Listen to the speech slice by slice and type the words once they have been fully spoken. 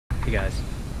Hey guys,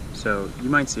 so you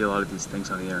might see a lot of these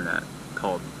things on the internet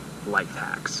called life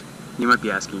hacks. You might be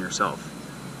asking yourself,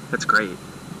 that's great,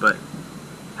 but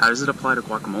how does it apply to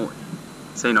guacamole?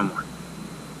 Say no more.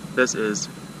 This is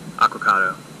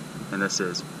Avocado, and this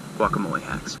is Guacamole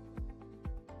Hacks.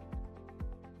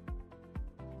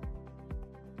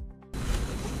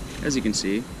 As you can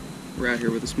see, we're out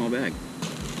here with a small bag.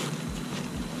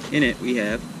 In it we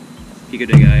have pico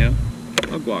de gallo,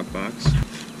 a guac box,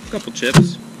 a couple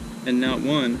chips, and not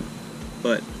one,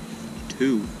 but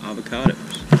 2 avocados.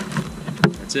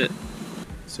 That's it.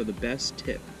 So the best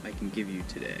tip I can give you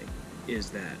today is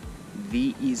that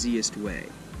the easiest way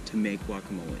to make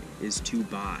guacamole is to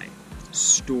buy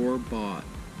store-bought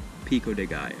pico de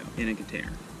gallo in a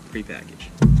container,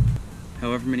 pre-packaged.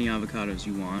 However many avocados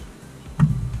you want,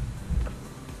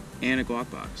 and a guac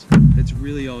box. That's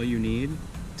really all you need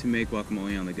to make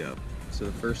guacamole on the go. So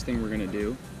the first thing we're gonna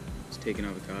do is take an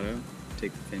avocado,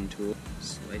 take the thin tool,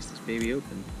 slice this baby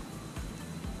open.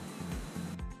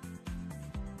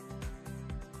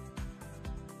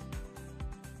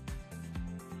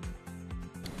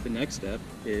 The next step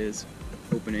is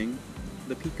opening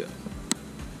the pico.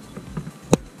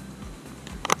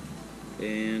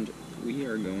 And we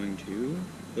are going to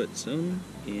put some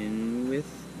in with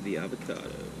the avocado.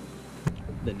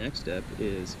 The next step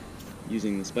is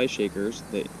using the spice shakers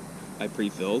that I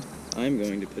pre-filled. I'm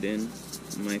going to put in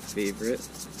my favorite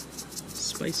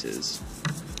spices: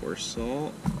 coarse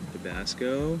salt,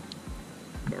 Tabasco,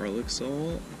 garlic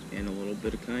salt, and a little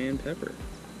bit of cayenne pepper.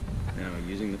 Now,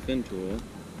 using the fin tool,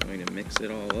 I'm going to mix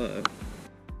it all up.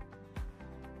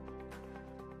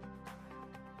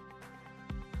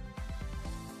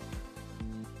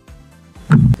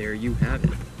 There you have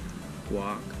it.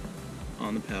 Guac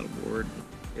on the paddleboard,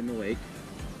 in the lake,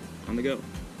 on the go.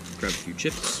 Grab a few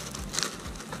chips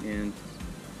and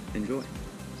enjoy.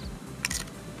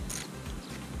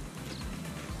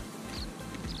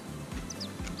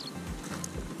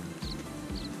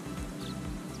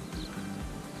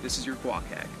 This is your guac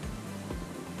hack.